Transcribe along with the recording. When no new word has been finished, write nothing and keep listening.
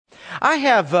I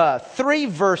have three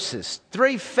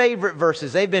favorite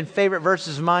verses. They've been favorite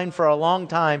verses of mine for a long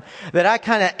time that I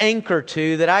kind of anchor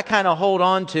to, that I kind of hold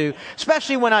on to,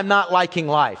 especially when I'm not liking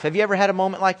life. Have you ever had a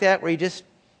moment like that where you just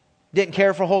didn't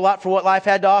care for a whole lot for what life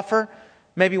had to offer?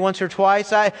 Maybe once or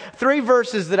twice. Three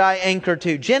verses that I anchor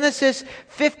to. Genesis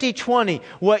 50:20.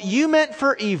 What you meant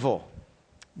for evil.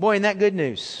 Boy, isn't that good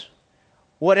news?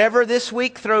 Whatever this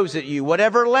week throws at you,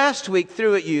 whatever last week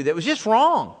threw at you that was just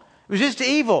wrong, it was just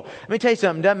evil. Let me tell you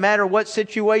something. Doesn't matter what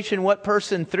situation, what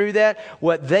person threw that,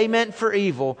 what they meant for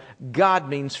evil, God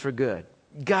means for good.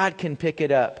 God can pick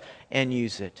it up and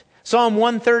use it. Psalm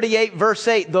 138 verse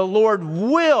 8. The Lord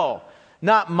will,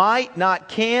 not might, not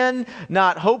can,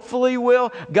 not hopefully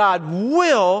will. God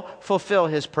will fulfill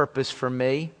His purpose for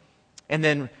me. And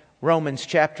then Romans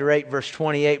chapter 8 verse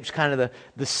 28, which is kind of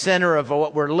the center of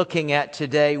what we're looking at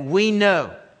today. We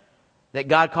know that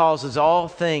God causes all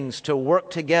things to work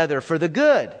together for the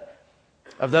good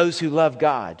of those who love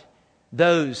God,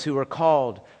 those who are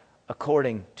called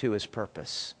according to His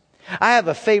purpose. I have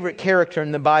a favorite character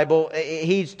in the Bible.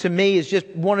 He, to me, is just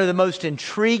one of the most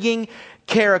intriguing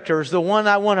characters, the one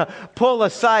I want to pull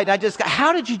aside.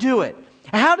 How did you do it?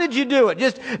 How did you do it?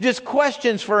 Just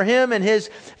questions for him and his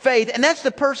faith. And that's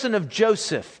the person of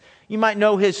Joseph. You might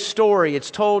know his story.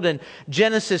 It's told in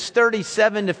Genesis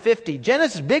 37 to 50.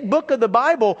 Genesis, big book of the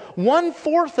Bible,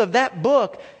 1/4 of that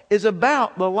book is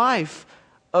about the life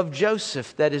of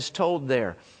Joseph that is told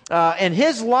there. And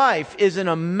his life is an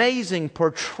amazing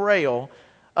portrayal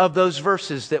of those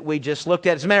verses that we just looked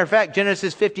at. As a matter of fact,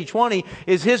 Genesis 50:20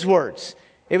 is his words.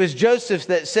 It was Joseph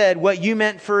that said, what you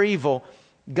meant for evil,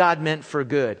 God meant for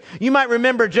good. You might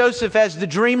remember Joseph as the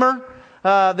dreamer.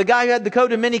 The guy who had the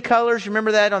coat of many colors.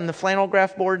 Remember that on the flannel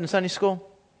graph board in Sunday school?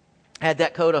 Had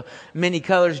that coat of many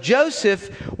colors.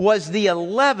 Joseph was the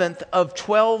 11th of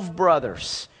 12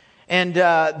 brothers. And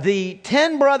the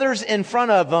 10 brothers in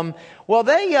front of him, well,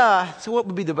 they, so what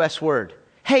would be the best word?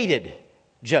 Hated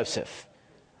Joseph.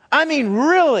 I mean,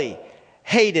 really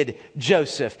hated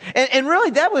Joseph. And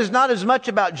really, that was not as much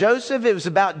about Joseph. It was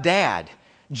about Dad.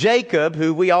 Jacob,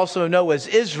 who we also know as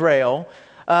Israel.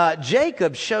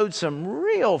 Jacob showed some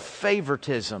real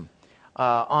favoritism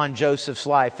on Joseph's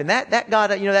life. And that got,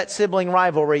 that sibling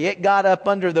rivalry, it got up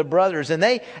under the brothers. And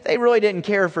they really didn't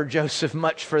care for Joseph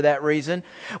much for that reason.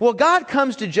 Well, God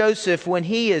comes to Joseph when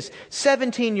he is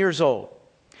 17 years old.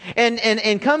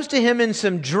 And comes to him in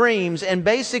some dreams and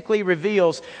basically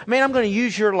reveals, man, I'm going to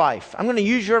use your life. I'm going to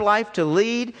use your life to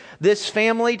lead this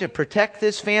family, to protect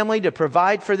this family, to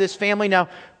provide for this family. Now,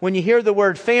 when you hear the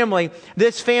word family,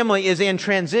 this family is in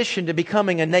transition to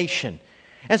becoming a nation.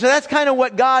 And so that's kind of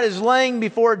what God is laying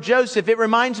before Joseph. It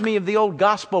reminds me of the old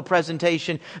gospel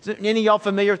presentation. Is any of y'all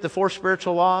familiar with the 4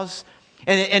 spiritual laws?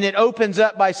 And it opens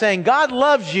up by saying, God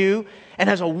loves you and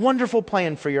has a wonderful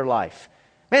plan for your life.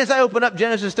 Man, as I open up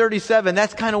Genesis 37,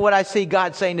 that's kind of what I see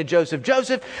God saying to Joseph.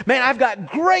 Joseph, man, I've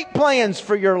got great plans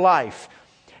for your life.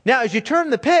 Now, as you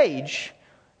turn the page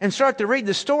and start to read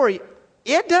the story,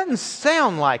 it doesn't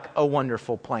sound like a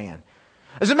wonderful plan.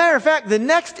 As a matter of fact, the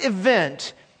next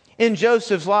event in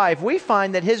Joseph's life, we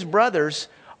find that his brothers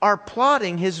are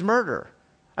plotting his murder.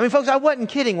 I mean, folks, I wasn't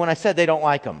kidding when I said they don't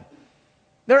like him.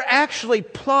 They're actually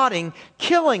plotting,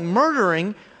 killing,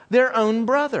 murdering their own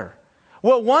brother.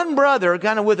 Well, one brother,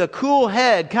 kind of with a cool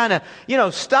head, kind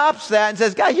of, stops that and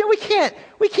says, guys,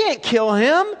 we can't kill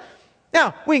him.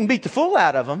 Now, we can beat the fool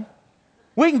out of him.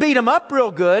 We can beat him up real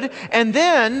good. And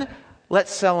then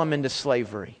let's sell him into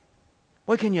slavery.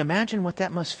 Well, can you imagine what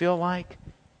that must feel like?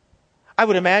 I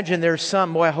would imagine there's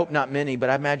some, I hope not many,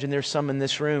 but I imagine there's some in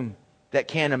this room that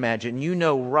can imagine. You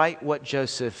know right what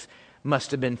Joseph must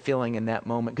have been feeling in that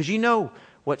moment. Because you know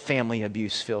what family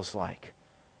abuse feels like.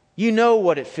 You know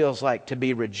what it feels like to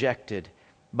be rejected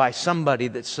by somebody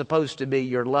that's supposed to be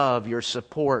your love, your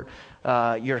support,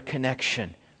 your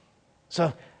connection.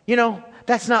 So,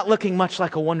 that's not looking much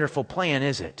like a wonderful plan,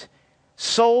 is it?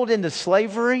 Sold into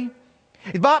slavery,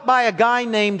 bought by a guy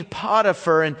named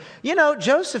Potiphar. And,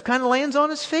 Joseph kind of lands on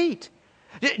his feet.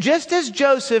 Just as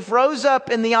Joseph rose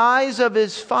up in the eyes of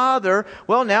his father,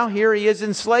 well, now here he is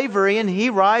in slavery and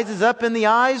he rises up in the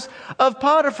eyes of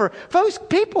Potiphar. Folks,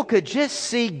 people could just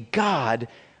see God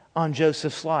on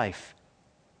Joseph's life.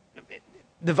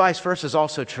 The vice versa is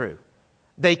also true.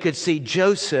 They could see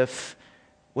Joseph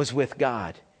was with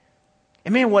God.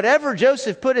 And man, whatever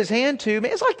Joseph put his hand to,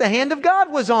 man, it's like the hand of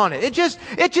God was on it.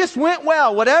 It just went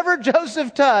well. Whatever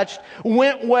Joseph touched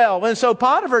went well. And so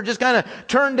Potiphar just kind of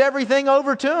turned everything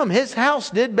over to him. His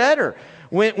house did better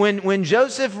when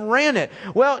Joseph ran it.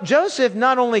 Well, Joseph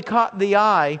not only caught the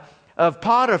eye of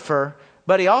Potiphar,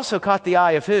 but he also caught the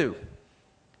eye of who?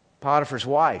 Potiphar's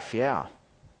wife, yeah.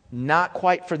 Not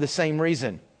quite for the same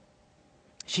reason.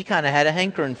 She kind of had a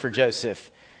hankering for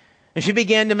Joseph. And she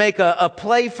began to make a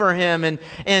play for him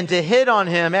and to hit on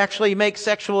him, actually make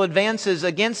sexual advances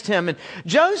against him. And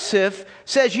Joseph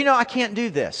says, I can't do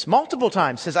this. Multiple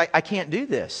times says, I can't do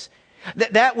this.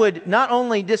 That would not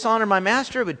only dishonor my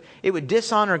master, it would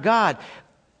dishonor God.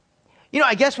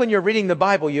 I guess when you're reading the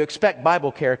Bible, you expect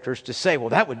Bible characters to say, well,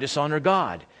 that would dishonor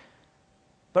God.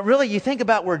 But really, you think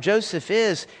about where Joseph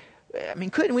is.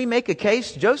 Couldn't we make a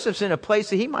case? Joseph's in a place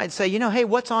that he might say, hey,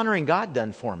 what's honoring God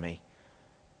done for me?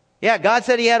 Yeah, God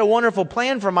said He had a wonderful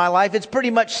plan for my life. It's pretty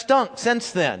much stunk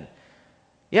since then.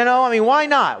 Why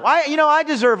not? I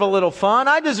deserve a little fun.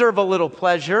 I deserve a little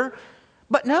pleasure.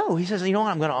 But no, he says, I'm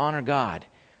going to honor God.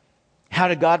 How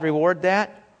did God reward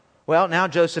that? Well, now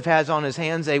Joseph has on his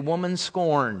hands a woman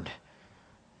scorned.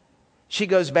 She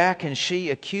goes back and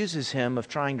she accuses him of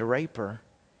trying to rape her.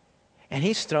 And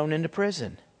he's thrown into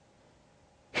prison.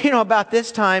 About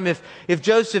this time, if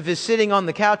Joseph is sitting on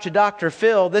the couch of Dr.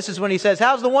 Phil, this is when he says,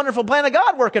 how's the wonderful plan of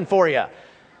God working for you?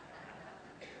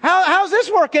 How's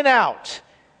this working out?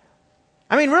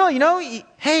 Really,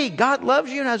 hey, God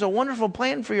loves you and has a wonderful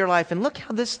plan for your life. And look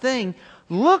how this thing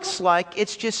looks like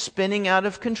it's just spinning out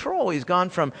of control. He's gone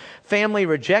from family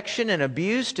rejection and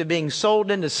abuse to being sold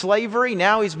into slavery.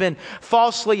 Now he's been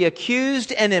falsely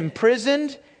accused and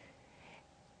imprisoned.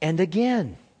 And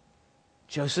again,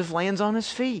 Joseph lands on his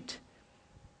feet.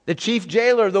 The chief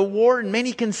jailer, the warden,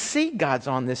 he can see God's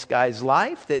on this guy's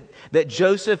life, that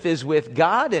Joseph is with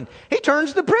God, and he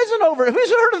turns the prison over. Who's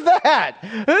heard of that?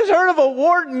 Who's heard of a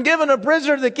warden giving a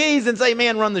prisoner the keys and say,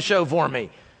 man, run the show for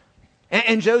me?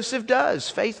 And Joseph does,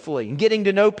 faithfully, and getting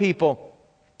to know people.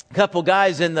 A couple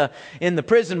guys in the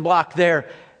prison block there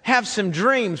have some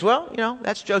dreams. Well,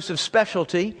 that's Joseph's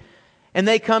specialty. And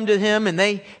they come to him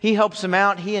and he helps them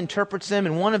out. He interprets them,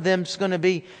 and one of them's going to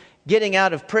be getting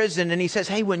out of prison. And he says,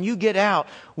 hey, when you get out,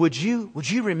 would you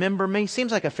remember me?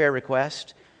 Seems like a fair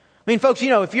request. Folks,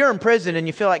 if you're in prison and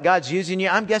you feel like God's using you,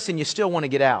 I'm guessing you still want to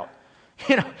get out.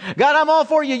 God, I'm all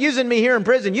for you using me here in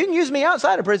prison. You can use me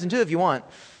outside of prison too if you want.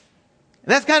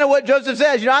 And that's kind of what Joseph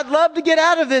says. I'd love to get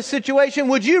out of this situation.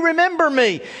 Would you remember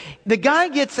me? The guy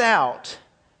gets out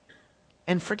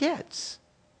and forgets.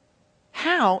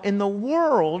 How in the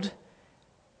world,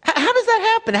 how does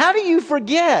that happen? How do you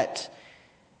forget?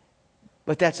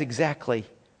 But that's exactly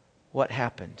what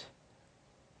happened.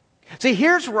 See,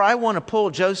 here's where I want to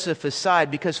pull Joseph aside,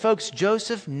 because folks,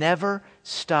 Joseph never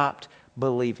stopped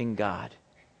believing God.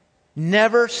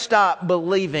 Never stopped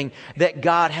believing that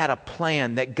God had a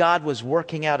plan, that God was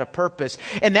working out a purpose.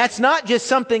 And that's not just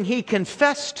something he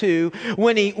confessed to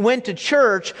when he went to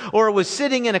church or was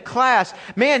sitting in a class.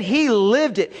 Man, he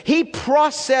lived it. He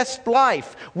processed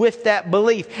life with that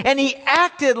belief. And he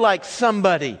acted like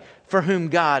somebody for whom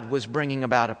God was bringing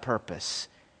about a purpose.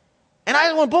 And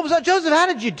I want to pull up, Joseph, how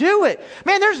did you do it?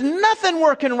 Man, there's nothing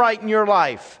working right in your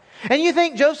life. And you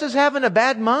think Joseph's having a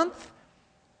bad month?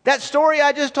 That story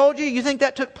I just told you, you think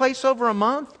that took place over a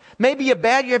month? Maybe a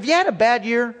bad year. Have you had a bad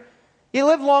year? You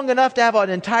live long enough to have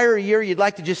an entire year you'd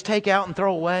like to just take out and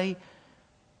throw away?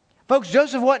 Folks,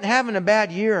 Joseph wasn't having a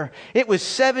bad year. It was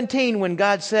 17 when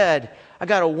God said, I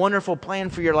got a wonderful plan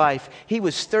for your life. He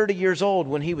was 30 years old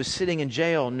when he was sitting in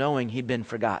jail knowing he'd been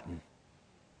forgotten.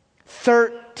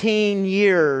 13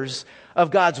 years of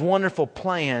God's wonderful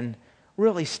plan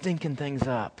really stinking things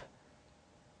up.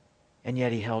 And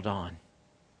yet he held on.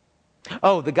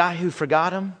 Oh, the guy who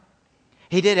forgot him,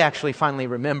 he did actually finally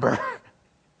remember.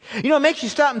 It makes you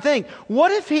stop and think,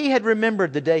 what if he had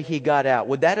remembered the day he got out?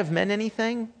 Would that have meant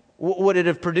anything? Would it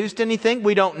have produced anything?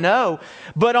 We don't know.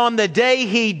 But on the day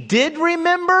he did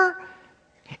remember,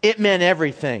 it meant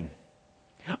everything.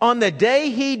 On the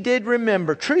day he did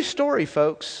remember, true story,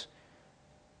 folks,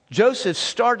 Joseph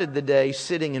started the day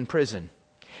sitting in prison.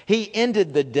 He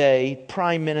ended the day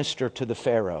prime minister to the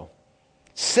Pharaoh.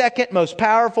 Second most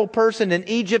powerful person in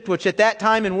Egypt, which at that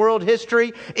time in world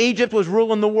history, Egypt was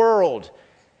ruling the world.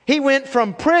 He went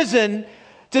from prison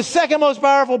to second most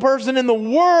powerful person in the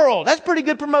world. That's pretty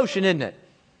good promotion, isn't it?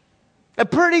 A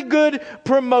pretty good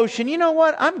promotion. You know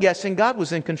what? I'm guessing God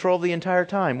was in control the entire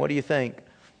time. What do you think?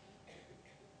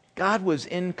 God was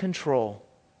in control.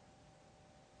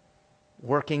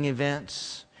 Working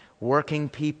events, working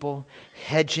people,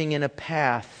 hedging in a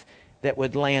path that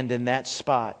would land in that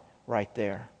spot right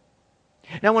there.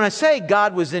 Now, when I say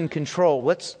God was in control,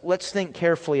 let's think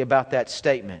carefully about that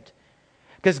statement.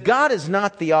 Because God is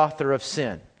not the author of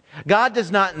sin. God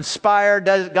does not inspire,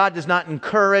 God does not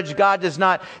encourage, God does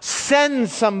not send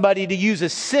somebody to use a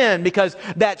sin because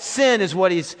that sin is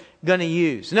what He's going to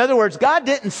use. In other words, God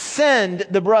didn't send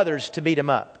the brothers to beat him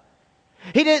up.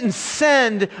 He didn't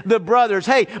send the brothers,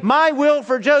 hey, my will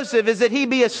for Joseph is that he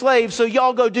be a slave, so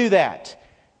y'all go do that.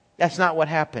 That's not what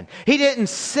happened. He didn't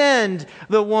send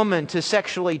the woman to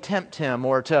sexually tempt him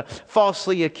or to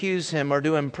falsely accuse him or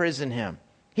to imprison him.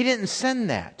 He didn't send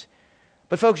that.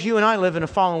 But folks, you and I live in a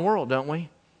fallen world, don't we?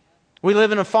 We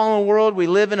live in a fallen world. We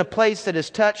live in a place that is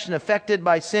touched and affected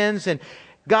by sins. And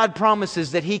God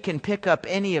promises that He can pick up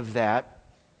any of that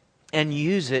and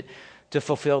use it to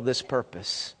fulfill this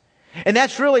purpose. And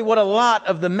that's really what a lot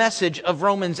of the message of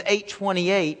Romans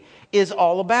 8:28 is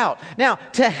all about. Now,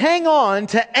 to hang on,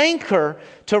 to anchor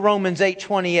to Romans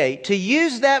 8:28, to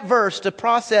use that verse to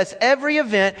process every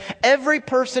event, every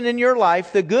person in your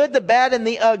life, the good, the bad, and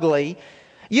the ugly,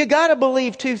 you got to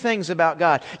believe two things about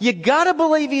God. You got to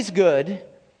believe He's good,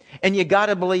 and you got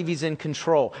to believe He's in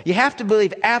control. You have to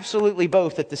believe absolutely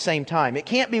both at the same time. It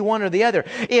can't be one or the other.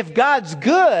 If God's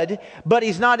good, but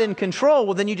He's not in control,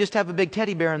 well, then you just have a big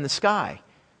teddy bear in the sky.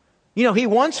 You know, He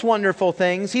wants wonderful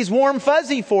things. He's warm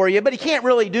fuzzy for you, but He can't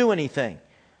really do anything.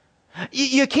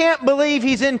 You can't believe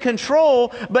He's in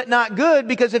control, but not good,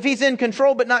 because if He's in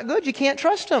control, but not good, you can't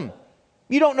trust Him.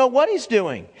 You don't know what He's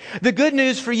doing. The good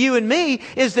news for you and me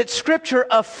is that Scripture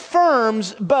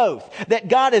affirms both. That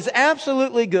God is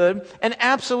absolutely good and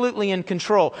absolutely in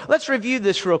control. Let's review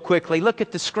this real quickly. Look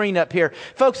at the screen up here.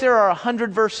 Folks, there are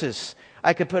 100 verses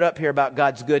I could put up here about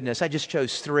God's goodness. I just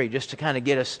chose 3 just to kind of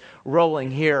get us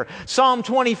rolling here. Psalm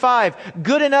 25,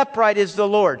 good and upright is the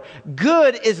Lord.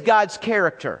 Good is God's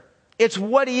character. It's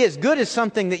what He is. Good is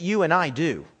something that you and I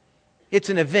do. It's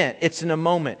an event. It's in a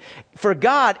moment. For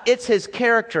God, it's His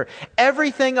character.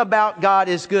 Everything about God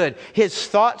is good. His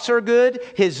thoughts are good.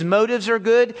 His motives are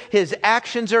good. His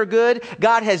actions are good.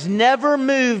 God has never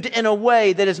moved in a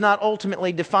way that is not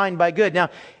ultimately defined by good. Now,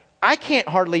 I can't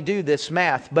hardly do this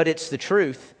math, but it's the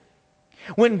truth.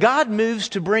 When God moves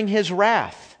to bring His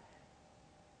wrath,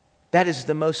 that is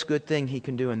the most good thing He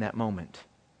can do in that moment.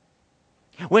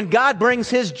 When God brings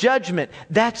His judgment,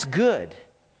 that's good.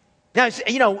 Now,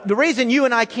 you know, the reason you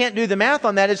and I can't do the math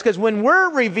on that is because when we're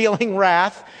revealing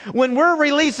wrath, when we're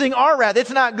releasing our wrath,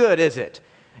 it's not good, is it?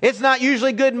 It's not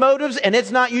usually good motives, and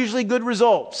it's not usually good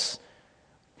results.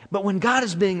 But when God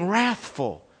is being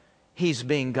wrathful, He's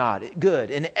being good.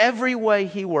 In every way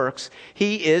He works,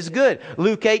 He is good.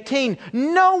 Luke 18,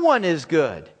 no one is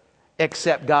good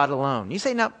except God alone. You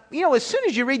say, now, you know, as soon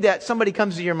as you read that, somebody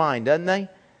comes to your mind, doesn't they?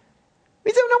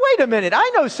 You say, no, wait a minute, I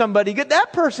know somebody good.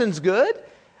 That person's good.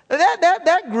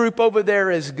 That group over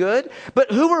there is good. But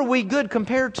who are we good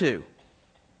compared to?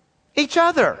 Each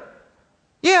other.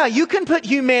 Yeah, you can put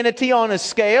humanity on a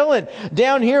scale, and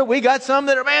down here we got some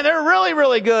that are, man, they're really,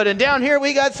 really good. And down here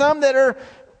we got some that are,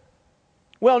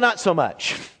 well, not so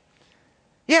much.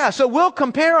 Yeah, so we'll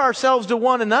compare ourselves to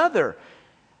one another.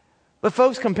 But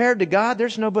folks, compared to God,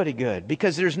 there's nobody good,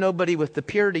 because there's nobody with the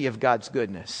purity of God's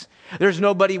goodness. There's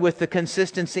nobody with the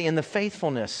consistency and the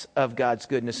faithfulness of God's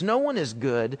goodness. No one is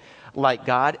good like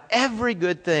God. Every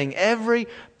good thing, every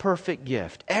perfect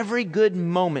gift, every good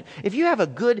moment. If you have a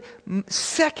good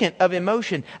second of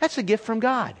emotion, that's a gift from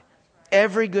God.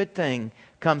 Every good thing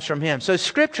comes from Him. So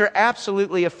Scripture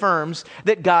absolutely affirms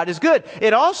that God is good.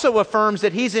 It also affirms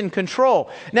that He's in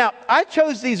control. Now, I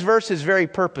chose these verses very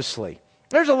purposely.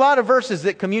 There's a lot of verses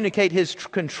that communicate His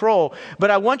control, but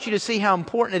I want you to see how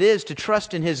important it is to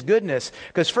trust in His goodness,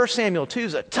 because 1 Samuel 2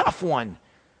 is a tough one.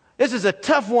 This is a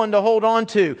tough one to hold on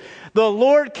to. The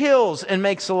Lord kills and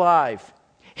makes alive.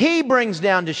 He brings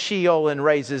down to Sheol and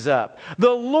raises up.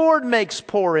 The Lord makes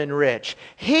poor and rich.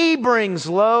 He brings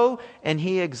low and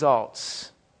He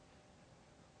exalts.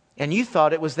 And you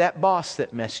thought it was that boss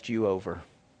that messed you over.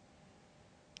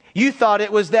 You thought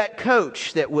it was that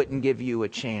coach that wouldn't give you a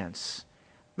chance.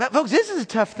 Now, folks, this is a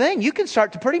tough thing. You can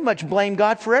start to pretty much blame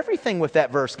God for everything with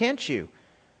that verse, can't you?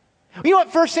 You know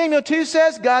what 1 Samuel 2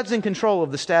 says? God's in control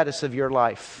of the status of your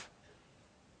life.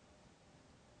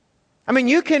 I mean,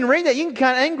 you can read that. You can get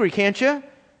kind of angry, can't you?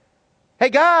 Hey,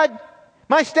 God,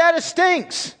 my status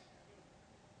stinks.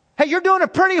 Hey, you're doing a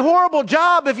pretty horrible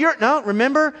job if you're... No,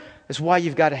 remember, that's why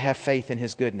you've got to have faith in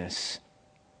His goodness.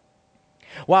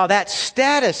 While that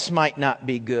status might not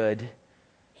be good,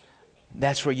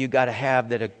 that's where you got to have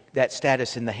that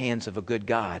status in the hands of a good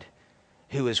God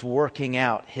who is working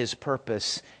out His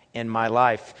purpose in my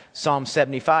life. Psalm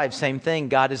 75, same thing.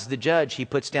 God is the judge. He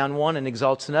puts down one and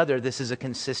exalts another. This is a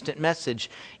consistent message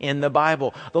in the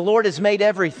Bible. The Lord has made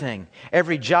everything.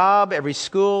 Every job, every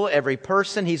school, every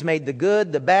person. He's made the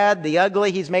good, the bad, the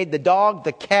ugly. He's made the dog,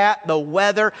 the cat, the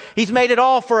weather. He's made it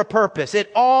all for a purpose. It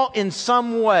all in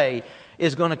some way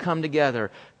is going to come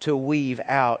together to weave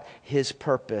out His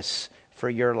purpose for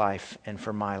your life and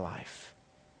for my life.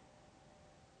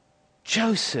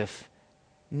 Joseph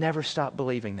never stopped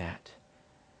believing that.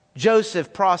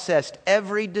 Joseph processed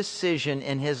every decision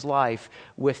in his life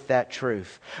with that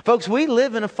truth. Folks, we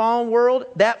live in a fallen world.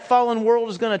 That fallen world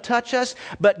is going to touch us,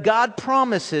 but God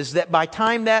promises that by the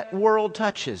time that world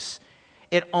touches,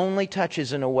 it only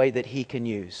touches in a way that He can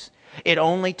use. It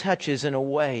only touches in a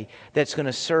way that's going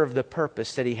to serve the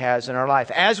purpose that He has in our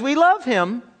life. As we love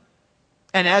Him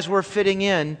and as we're fitting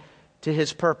in to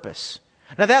His purpose.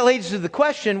 Now that leads to the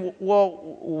question, well,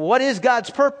 what is God's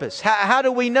purpose? How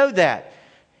do we know that?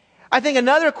 I think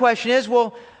another question is,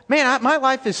 well, man, my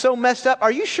life is so messed up. Are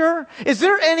you sure? Is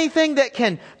there anything that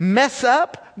can mess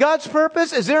up God's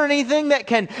purpose? Is there anything that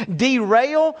can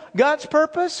derail God's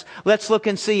purpose? Let's look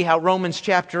and see how Romans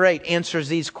chapter 8 answers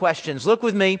these questions. Look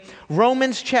with me,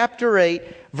 Romans chapter 8,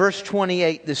 verse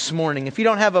 28 this morning. If you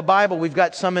don't have a Bible, we've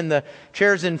got some in the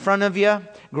chairs in front of you.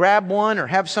 Grab one or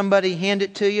have somebody hand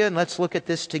it to you, and let's look at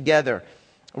this together.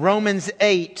 Romans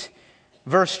 8,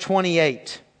 verse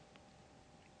 28.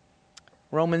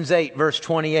 Romans 8, verse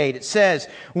 28. It says,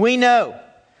 "We know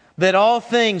that all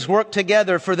things work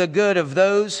together for the good of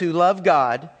those who love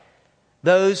God,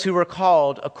 those who are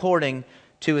called according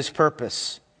to His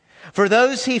purpose. For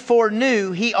those He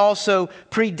foreknew, He also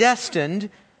predestined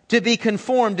to be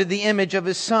conformed to the image of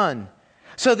His Son,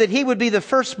 so that He would be the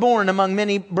firstborn among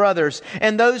many brothers.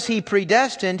 And those He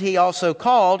predestined, He also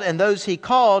called. And those He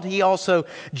called, He also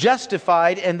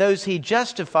justified. And those He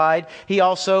justified, He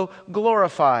also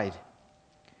glorified."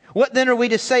 What then are we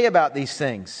to say about these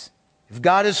things? If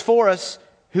God is for us,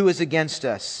 who is against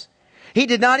us? He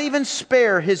did not even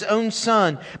spare His own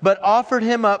Son, but offered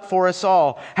Him up for us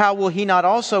all. How will He not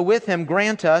also with Him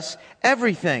grant us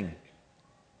everything?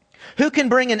 Who can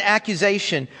bring an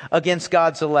accusation against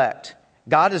God's elect?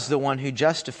 God is the one who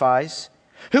justifies.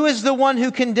 Who is the one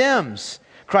who condemns?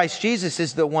 Christ Jesus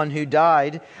is the one who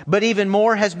died, but even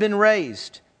more has been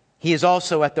raised. He is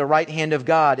also at the right hand of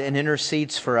God and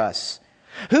intercedes for us.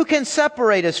 Who can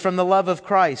separate us from the love of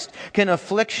Christ? Can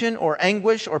affliction or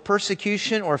anguish or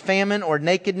persecution or famine or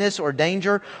nakedness or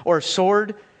danger or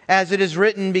sword? As it is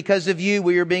written, because of you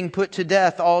we are being put to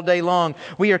death all day long.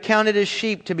 We are counted as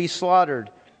sheep to be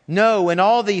slaughtered. No, in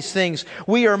all these things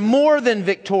we are more than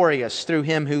victorious through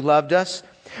Him who loved us.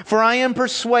 For I am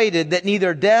persuaded that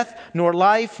neither death, nor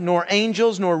life, nor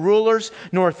angels, nor rulers,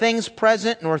 nor things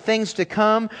present, nor things to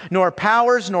come, nor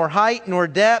powers, nor height, nor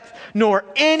depth, nor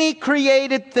any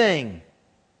created thing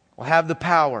will have the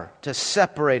power to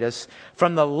separate us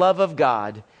from the love of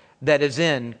God that is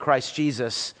in Christ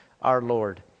Jesus our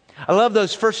Lord. I love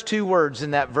those first two words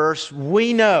in that verse.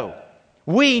 We know.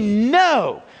 We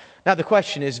know. Now the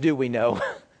question is, do we know?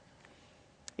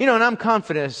 You know, and I'm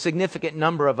confident a significant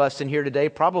number of us in here today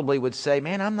probably would say,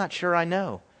 man, I'm not sure I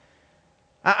know.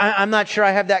 I'm not sure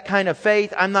I have that kind of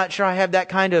faith. I'm not sure I have that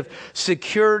kind of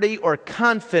security or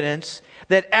confidence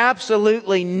that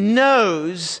absolutely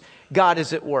knows God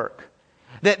is at work.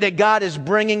 That God is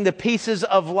bringing the pieces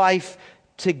of life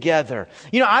together.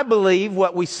 You know, I believe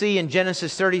what we see in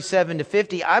Genesis 37 to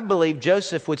 50, I believe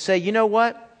Joseph would say, you know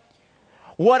what?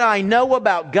 What I know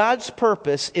about God's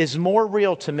purpose is more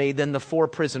real to me than the 4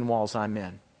 prison walls I'm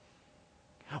in.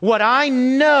 What I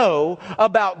know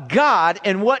about God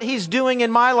and what He's doing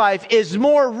in my life is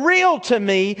more real to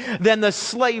me than the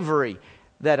slavery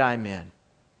that I'm in.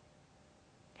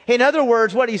 In other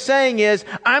words, what he's saying is,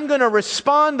 I'm going to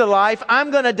respond to life, I'm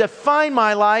going to define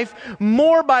my life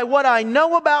more by what I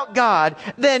know about God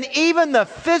than even the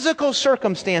physical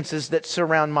circumstances that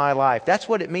surround my life. That's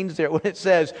what it means there when it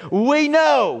says, we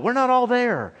know. We're not all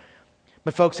there.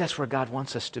 But folks, that's where God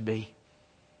wants us to be.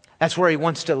 That's where He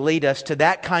wants to lead us to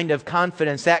that kind of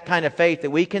confidence, that kind of faith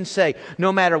that we can say,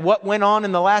 no matter what went on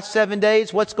in the last 7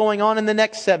 days, what's going on in the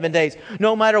next 7 days,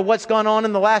 no matter what's gone on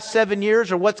in the last 7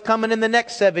 years or what's coming in the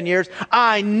next 7 years,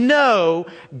 I know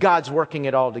God's working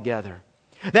it all together.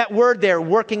 That word there,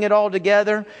 working it all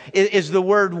together, is the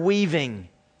word weaving.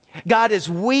 God is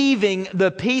weaving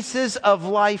the pieces of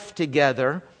life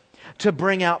together to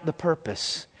bring out the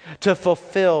purpose, to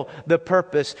fulfill the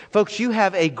purpose. Folks, you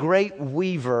have a great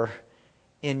weaver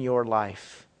in your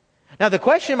life. Now the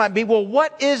question might be, well,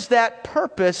 what is that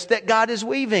purpose that God is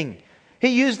weaving? He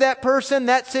used that person,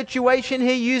 that situation.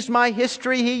 He used my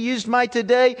history. He used my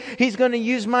today. He's going to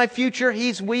use my future.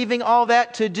 He's weaving all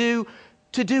that to do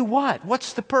what?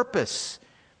 What's the purpose?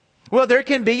 Well, there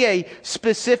can be a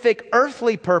specific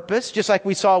earthly purpose, just like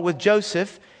we saw with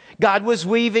Joseph. God was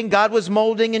weaving, God was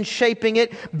molding and shaping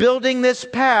it, building this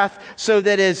path so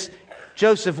that as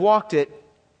Joseph walked it,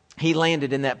 he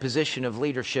landed in that position of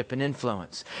leadership and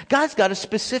influence. God's got a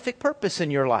specific purpose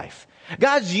in your life.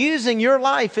 God's using your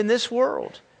life in this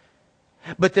world.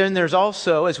 But then there's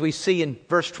also, as we see in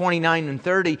verse 29 and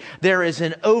 30, there is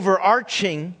an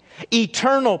overarching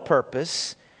eternal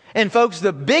purpose. And folks,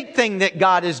 the big thing that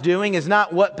God is doing is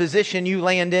not what position you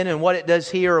land in and what it does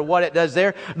here or what it does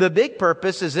there. The big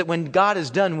purpose is that when God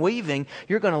is done weaving,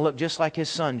 you're going to look just like His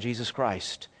Son, Jesus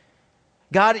Christ.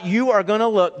 God, you are going to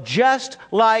look just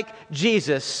like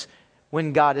Jesus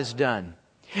when God is done.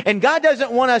 And God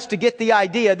doesn't want us to get the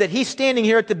idea that He's standing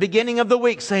here at the beginning of the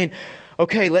week saying,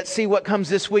 okay, let's see what comes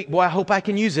this week. Boy, I hope I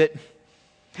can use it.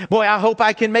 Boy, I hope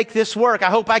I can make this work. I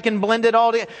hope I can blend it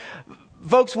all together.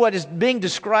 Folks, what is being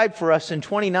described for us in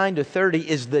 29 to 30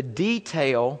 is the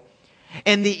detail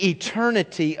and the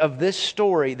eternity of this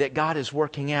story that God is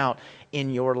working out in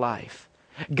your life.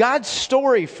 God's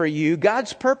story for you,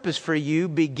 God's purpose for you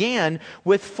began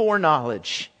with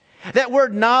foreknowledge. That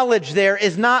word knowledge there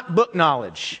is not book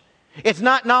knowledge. It's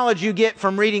not knowledge you get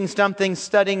from reading something,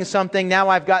 studying something. Now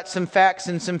I've got some facts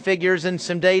and some figures and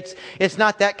some dates. It's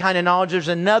not that kind of knowledge. There's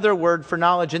another word for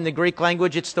knowledge in the Greek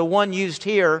language. It's the one used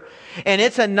here. And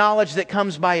it's a knowledge that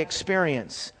comes by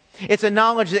experience. It's a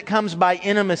knowledge that comes by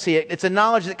intimacy. It's a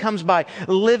knowledge that comes by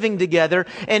living together.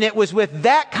 And it was with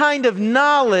that kind of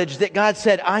knowledge that God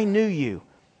said, I knew you.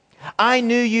 I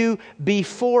knew you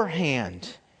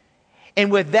beforehand. And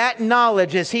with that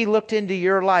knowledge, as He looked into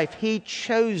your life, He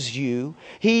chose you.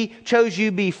 He chose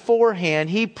you beforehand.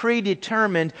 He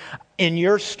predetermined in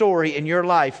your story, in your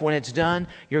life, when it's done,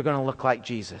 you're going to look like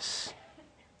Jesus.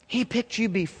 He picked you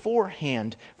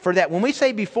beforehand for that. When we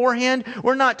say beforehand,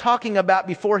 we're not talking about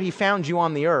before He found you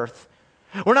on the earth.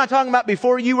 We're not talking about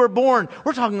before you were born.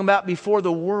 We're talking about before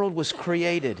the world was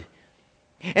created.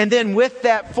 And then with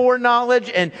that foreknowledge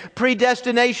and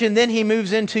predestination, then He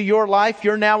moves into your life.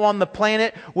 You're now on the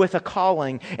planet with a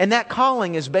calling. And that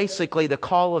calling is basically the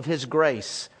call of His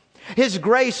grace. His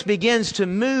grace begins to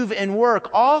move and work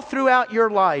all throughout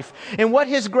your life. And what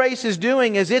His grace is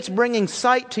doing is it's bringing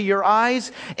sight to your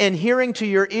eyes and hearing to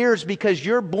your ears because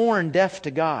you're born deaf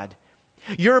to God.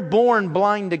 You're born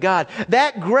blind to God.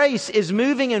 That grace is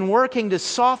moving and working to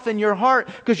soften your heart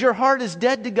because your heart is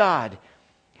dead to God.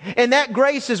 And that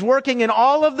grace is working in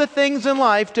all of the things in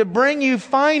life to bring you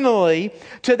finally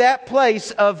to that place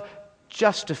of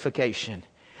justification.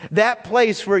 That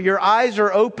place where your eyes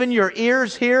are open, your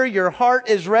ears hear, your heart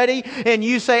is ready, and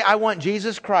you say, I want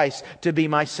Jesus Christ to be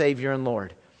my Savior and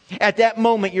Lord. At that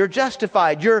moment, you're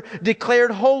justified. You're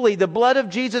declared holy. The blood of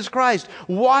Jesus Christ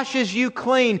washes you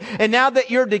clean. And now that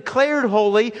you're declared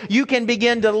holy, you can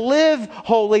begin to live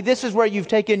holy. This is where you've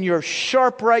taken your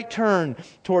sharp right turn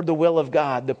toward the will of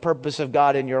God, the purpose of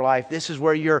God in your life. This is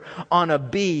where you're on a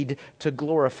bead to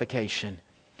glorification.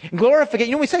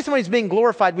 Glorification. When we say somebody's being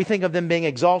glorified, we think of them being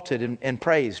exalted and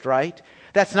praised, right?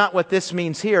 That's not what this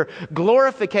means here.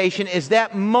 Glorification is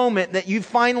that moment that you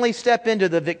finally step into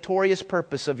the victorious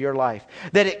purpose of your life.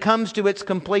 That it comes to its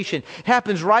completion. It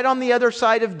happens right on the other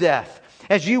side of death.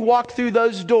 As you walk through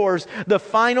those doors, the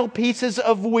final pieces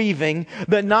of weaving,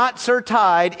 the knots are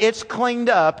tied, it's cleaned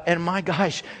up, and my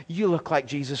gosh, you look like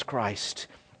Jesus Christ.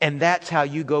 And that's how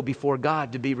you go before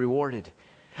God to be rewarded.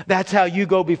 That's how you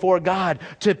go before God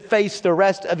to face the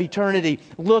rest of eternity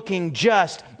looking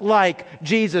just like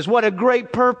Jesus. What a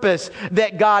great purpose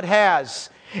that God has.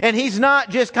 And He's not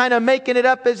just kind of making it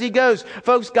up as He goes.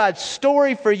 Folks, God's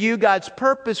story for you, God's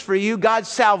purpose for you, God's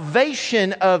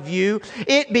salvation of you,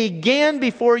 it began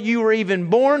before you were even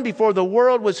born, before the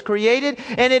world was created,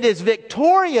 and it is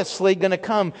victoriously going to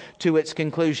come to its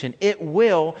conclusion. It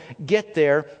will get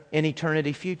there in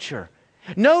eternity future.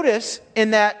 Notice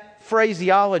in that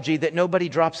phraseology that nobody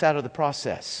drops out of the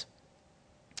process.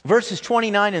 Verses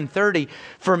 29 and 30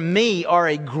 for me are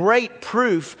a great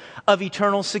proof of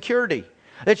eternal security.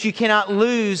 That you cannot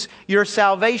lose your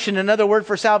salvation. Another word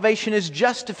for salvation is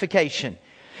justification.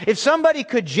 If somebody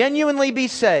could genuinely be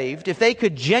saved, if they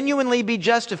could genuinely be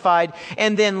justified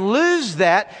and then lose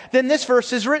that, then this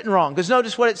verse is written wrong. Because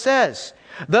notice what it says.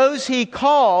 Those He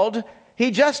called,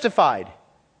 He justified.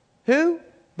 Who?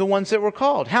 The ones that were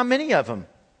called. How many of them?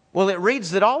 Well, it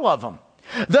reads that all of them.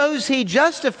 Those He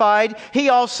justified, He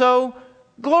also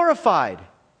glorified.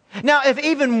 Now, if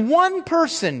even one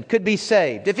person could be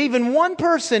saved, if even one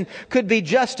person could be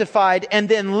justified and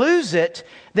then lose it,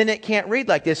 then it can't read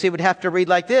like this. It would have to read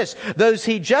like this. Those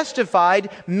He justified,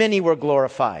 many were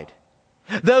glorified.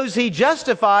 Those He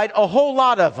justified, a whole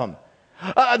lot of them.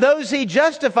 Those He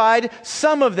justified,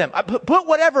 some of them. Put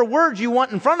whatever words you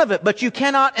want in front of it, but you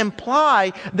cannot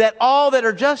imply that all that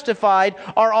are justified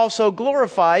are also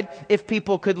glorified if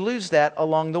people could lose that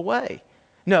along the way.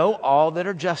 No, all that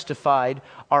are justified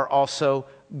are also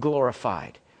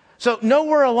glorified. So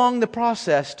nowhere along the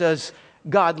process does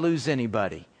God lose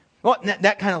anybody. Well,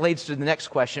 that kind of leads to the next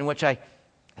question, which I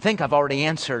think I've already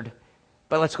answered,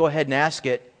 but let's go ahead and ask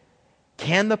it.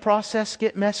 Can the process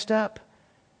get messed up?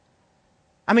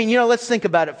 I mean, let's think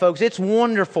about it, folks. It's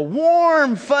wonderful,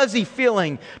 warm, fuzzy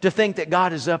feeling to think that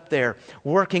God is up there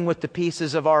working with the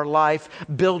pieces of our life,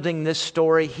 building this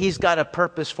story. He's got a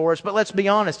purpose for us. But let's be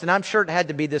honest, and I'm sure it had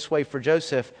to be this way for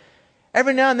Joseph.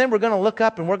 Every now and then we're going to look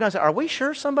up and we're going to say, are we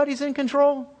sure somebody's in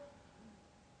control?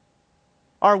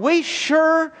 Are we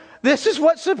sure this is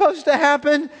what's supposed to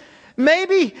happen?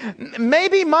 Maybe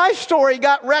my story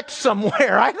got wrecked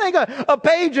somewhere. I think a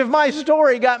page of my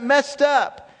story got messed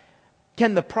up.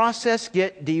 Can the process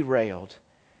get derailed?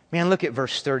 Man, look at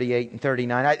verse 38 and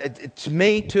 39. To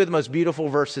me, two of the most beautiful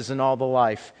verses in all the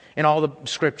life, in all the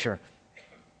Scripture.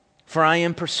 For I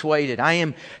am persuaded, I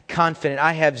am confident,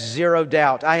 I have zero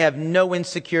doubt, I have no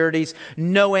insecurities,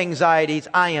 no anxieties.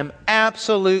 I am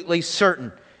absolutely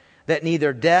certain that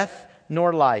neither death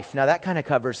nor life. Now that kind of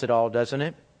covers it all, doesn't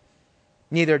it?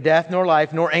 Neither death nor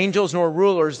life, nor angels nor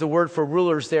rulers. The word for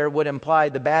rulers there would imply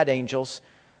the bad angels.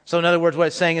 So in other words, what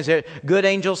it's saying is that good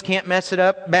angels can't mess it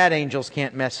up, bad angels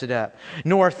can't mess it up.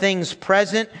 Nor things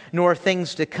present, nor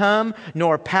things to come,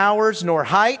 nor powers, nor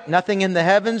height, nothing in the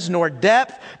heavens, nor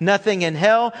depth, nothing in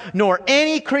hell, nor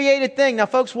any created thing. Now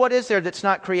folks, what is there that's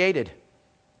not created?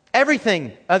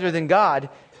 Everything other than God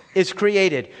is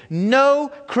created.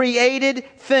 No created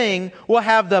thing will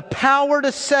have the power to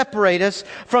separate us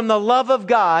from the love of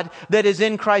God that is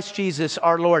in Christ Jesus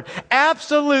our Lord.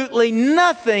 Absolutely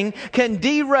nothing can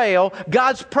derail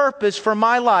God's purpose for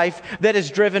my life that is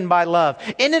driven by love.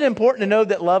 Isn't it important to know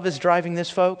that love is driving this,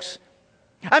 folks?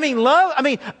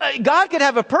 God could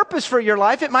have a purpose for your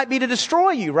life. It might be to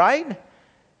destroy you, right?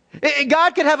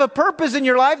 God could have a purpose in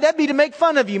your life. That'd be to make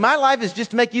fun of you. My life is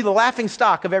just to make you the laughing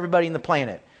stock of everybody in the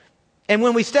planet. And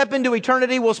when we step into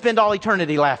eternity, we'll spend all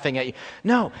eternity laughing at you.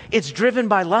 No, it's driven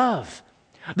by love.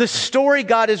 The story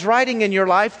God is writing in your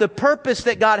life, the purpose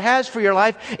that God has for your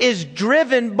life is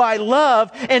driven by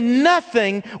love, and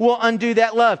nothing will undo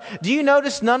that love. Do you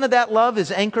notice none of that love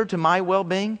is anchored to my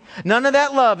well-being? None of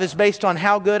that love is based on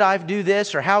how good I do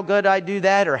this or how good I do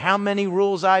that or how many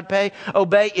rules I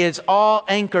obey. It's all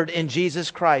anchored in Jesus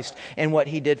Christ and what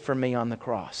He did for me on the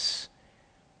cross.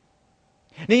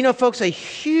 Now, folks, a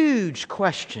huge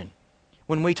question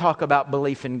when we talk about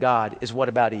belief in God is what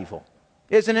about evil?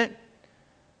 Isn't it?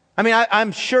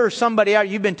 I'm sure somebody out,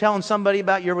 you've been telling somebody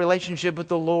about your relationship with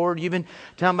the Lord. You've been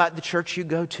telling about the church you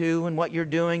go to and what you're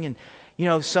doing.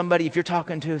 And, somebody, if you're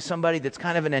talking to somebody that's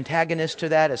kind of an antagonist to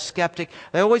that, a skeptic,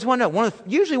 they always want to know,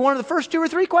 usually one of the first 2 or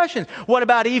 3 questions, what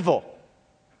about evil?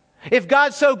 If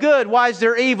God's so good, why is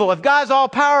there evil? If God's all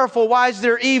powerful, why is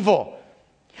there evil?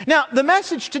 Now, the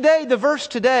message today, the verse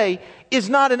today, is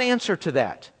not an answer to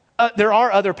that. There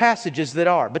are other passages that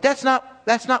are, but that's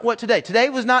not what today. Today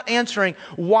was not answering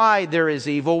why there is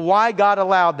evil, why God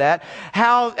allowed that,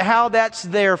 how that's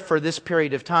there for this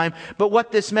period of time. But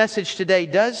what this message today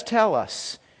does tell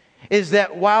us is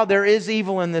that while there is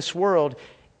evil in this world,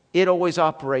 it always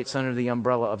operates under the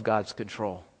umbrella of God's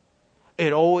control.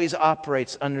 It always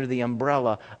operates under the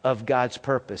umbrella of God's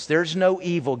purpose. There's no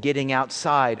evil getting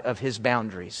outside of His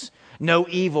boundaries. No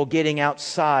evil getting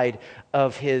outside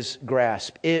of His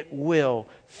grasp. It will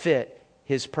fit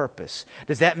His purpose.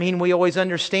 Does that mean we always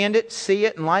understand it, see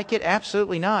it, and like it?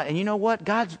 Absolutely not. And you know what?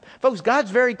 God's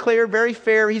very clear, very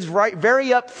fair. He's right, very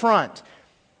upfront.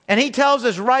 And He tells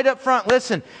us right up front,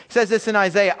 listen, He says this in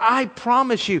Isaiah, I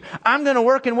promise you, I'm going to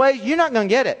work in ways you're not going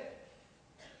to get it.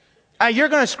 You're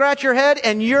going to scratch your head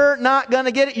and you're not going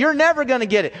to get it. You're never going to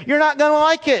get it. You're not going to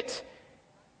like it.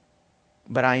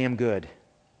 But I am good.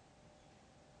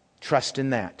 Trust in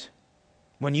that.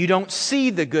 When you don't see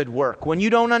the good work, when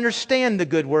you don't understand the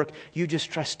good work, you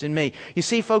just trust in me. You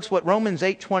see, folks, what Romans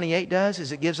 8:28 does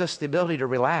is it gives us the ability to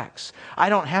relax. I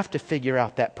don't have to figure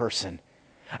out that person.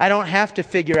 I don't have to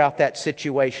figure out that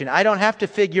situation. I don't have to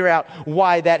figure out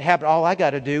why that happened. All I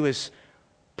got to do is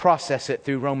process it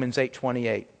through Romans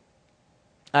 8:28.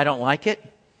 I don't like it.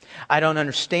 I don't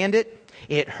understand it.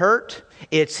 It hurt.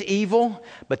 It's evil.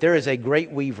 But there is a great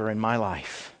weaver in my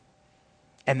life.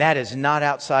 And that is not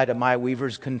outside of my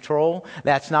weaver's control.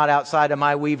 That's not outside of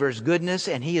my weaver's goodness.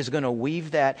 And He is going to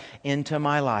weave that into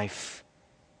my life.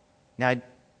 Now,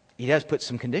 He does put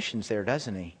some conditions there,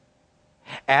 doesn't He?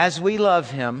 As we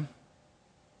love Him,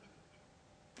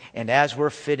 and as we're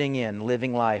fitting in,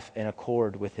 living life in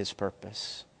accord with His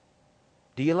purpose.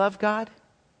 Do you love God?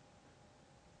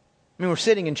 We're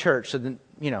sitting in church, so the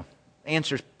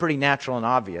answer's pretty natural and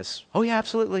obvious. Oh yeah,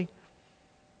 absolutely.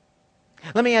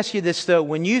 Let me ask you this though.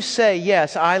 When you say,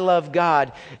 yes, I love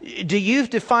God, do you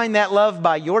define that love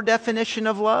by your definition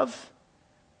of love?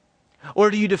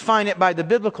 Or do you define it by the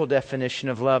biblical definition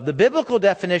of love? The biblical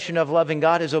definition of loving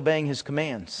God is obeying His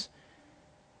commands.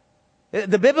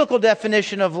 The biblical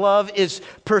definition of love is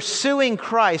pursuing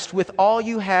Christ with all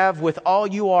you have, with all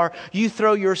you are. You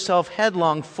throw yourself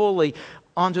headlong fully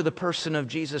onto the person of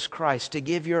Jesus Christ to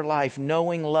give your life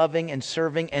knowing, loving, and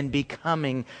serving and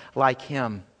becoming like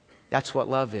Him. That's what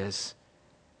love is.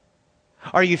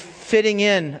 Are you fitting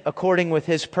in according with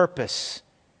His purpose?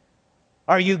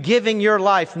 Are you giving your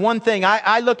life? One thing,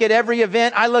 I look at every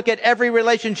event, I look at every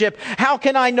relationship. How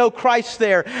can I know Christ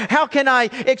there? How can I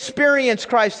experience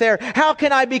Christ there? How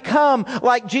can I become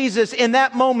like Jesus in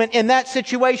that moment, in that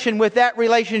situation, with that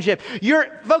relationship?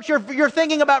 Folks, you're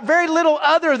thinking about very little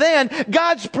other than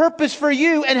God's purpose for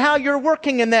you and how you're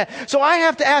working in that. So I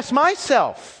have to ask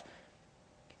myself,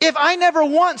 if I never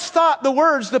once thought the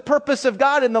words, the purpose of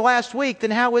God in the last week,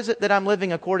 then how is it that I'm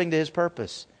living according to His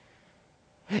purpose?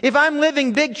 If I'm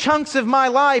living big chunks of my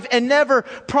life and never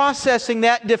processing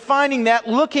that, defining that,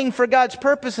 looking for God's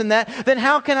purpose in that, then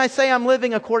how can I say I'm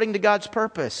living according to God's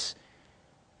purpose?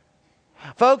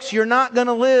 Folks, you're not going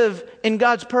to live in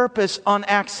God's purpose on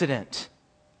accident.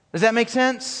 Does that make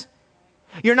sense?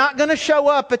 You're not going to show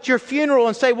up at your funeral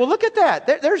and say, well, look at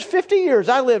that. There's 50 years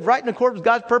I lived right in accordance with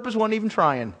God's purpose, wasn't even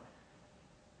trying.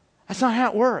 That's not how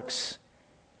it works.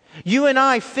 You and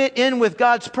I fit in with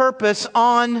God's purpose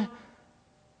on...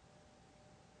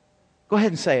 Go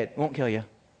ahead and say it. It won't kill you.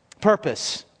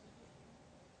 Purpose.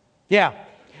 Yeah.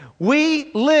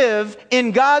 We live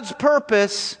in God's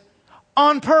purpose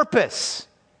on purpose.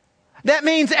 That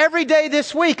means every day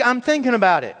this week, I'm thinking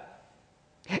about it.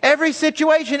 Every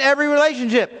situation, every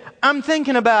relationship, I'm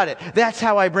thinking about it. That's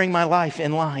how I bring my life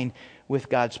in line with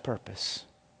God's purpose.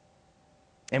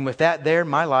 And with that there,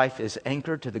 my life is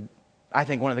anchored to I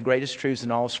think one of the greatest truths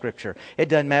in all of Scripture. It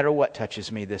doesn't matter what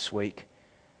touches me this week.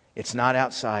 It's not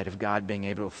outside of God being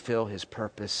able to fulfill His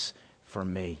purpose for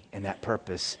me. And that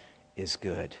purpose is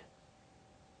good.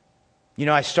 You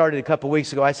know, I started a couple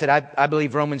weeks ago. I said, I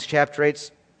believe Romans chapter 8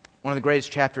 is one of the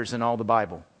greatest chapters in all the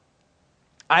Bible.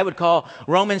 I would call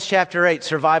Romans chapter 8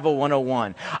 Survival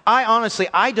 101.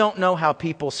 I don't know how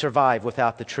people survive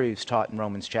without the truths taught in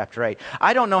Romans chapter 8.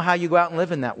 I don't know how you go out and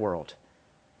live in that world.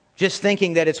 Just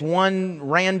thinking that it's one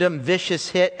random vicious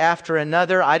hit after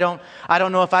another. I don't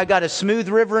know if I've got a smooth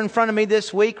river in front of me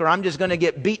this week or I'm just going to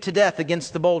get beat to death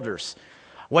against the boulders.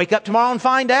 Wake up tomorrow and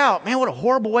find out. Man, what a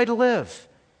horrible way to live.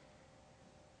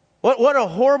 What a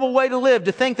horrible way to live,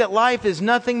 to think that life is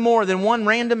nothing more than one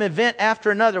random event after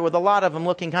another with a lot of them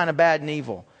looking kind of bad and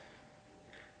evil.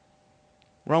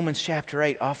 Romans chapter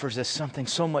 8 offers us something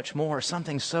so much more,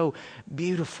 something so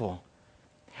beautiful.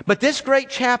 But this great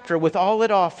chapter, with all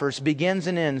it offers, begins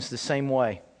and ends the same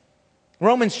way.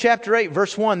 Romans chapter 8,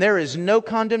 verse 1, there is no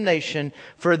condemnation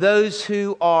for those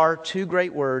who are, two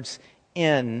great words,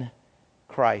 in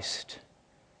Christ.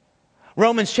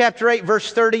 Romans chapter 8,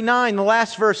 verse 39, the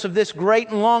last verse of this great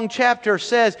and long chapter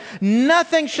says,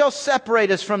 nothing shall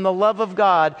separate us from the love of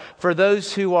God for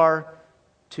those who are,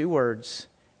 two words,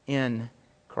 in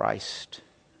Christ.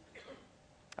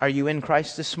 Are you in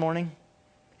Christ this morning?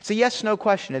 It's a yes-no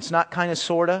question. It's not kind of,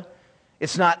 sort of.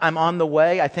 It's not, I'm on the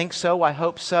way. I think so. I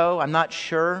hope so. I'm not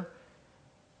sure.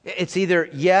 It's either,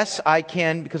 yes, I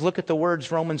can, because look at the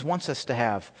words Romans wants us to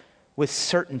have. With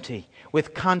certainty,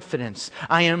 with confidence.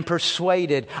 I am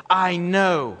persuaded. I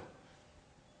know.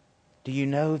 Do you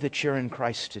know that you're in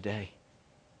Christ today?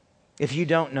 If you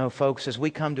don't know, folks, as we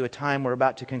come to a time we're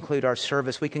about to conclude our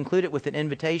service, we conclude it with an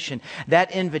invitation.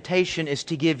 That invitation is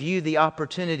to give you the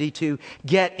opportunity to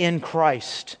get in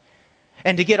Christ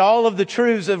and to get all of the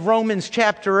truths of Romans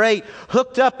chapter 8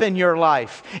 hooked up in your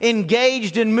life,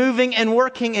 engaged in moving and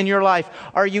working in your life.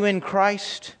 Are you in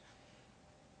Christ?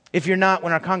 If you're not,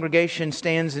 when our congregation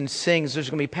stands and sings, there's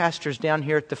going to be pastors down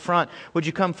here at the front. Would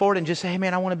you come forward and just say, hey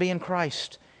man, I want to be in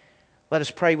Christ? Let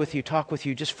us pray with you, talk with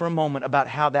you just for a moment about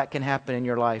how that can happen in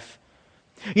your life.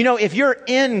 You know, if you're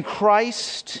in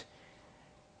Christ,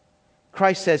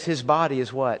 Christ says His body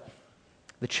is what?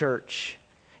 The church.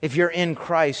 If you're in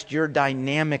Christ, you're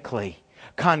dynamically,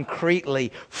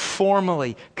 concretely,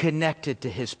 formally connected to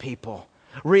His people.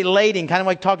 Relating, kind of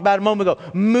like we talked about a moment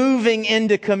ago, moving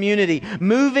into community,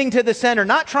 moving to the center,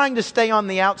 not trying to stay on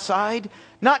the outside,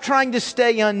 not trying to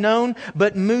stay unknown,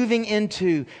 but moving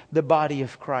into the body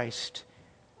of Christ.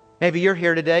 Maybe you're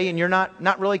here today and you're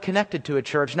not really connected to a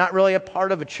church, not really a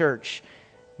part of a church.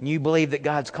 And you believe that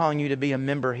God's calling you to be a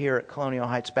member here at Colonial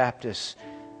Heights Baptist.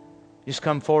 Just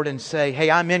come forward and say, hey,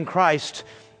 I'm in Christ,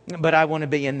 but I want to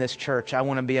be in this church. I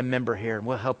want to be a member here. And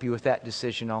we'll help you with that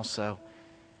decision also.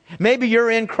 Maybe you're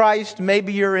in Christ.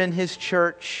 Maybe you're in His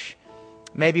church.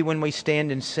 Maybe when we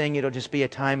stand and sing, it'll just be a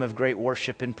time of great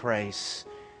worship and praise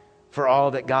for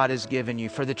all that God has given you,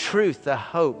 for the truth, the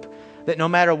hope that no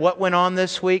matter what went on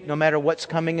this week, no matter what's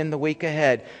coming in the week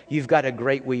ahead, you've got a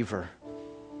great weaver.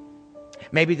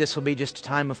 Maybe this will be just a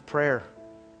time of prayer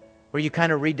where you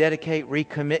kind of rededicate,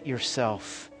 recommit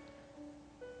yourself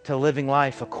to living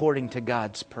life according to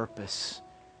God's purpose.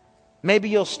 Maybe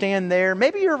you'll stand there.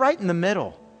 Maybe you're right in the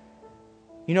middle.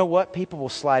 You know what? People will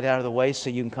slide out of the way so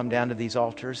you can come down to these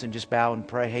altars and just bow and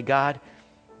pray. Hey, God,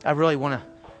 I really want to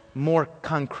more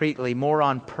concretely, more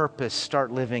on purpose,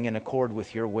 start living in accord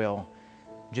with your will.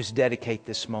 Just dedicate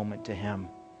this moment to Him.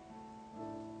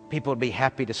 People would be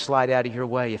happy to slide out of your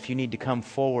way if you need to come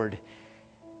forward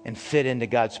and fit into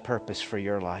God's purpose for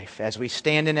your life. As we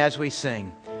stand and as we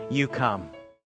sing, you come.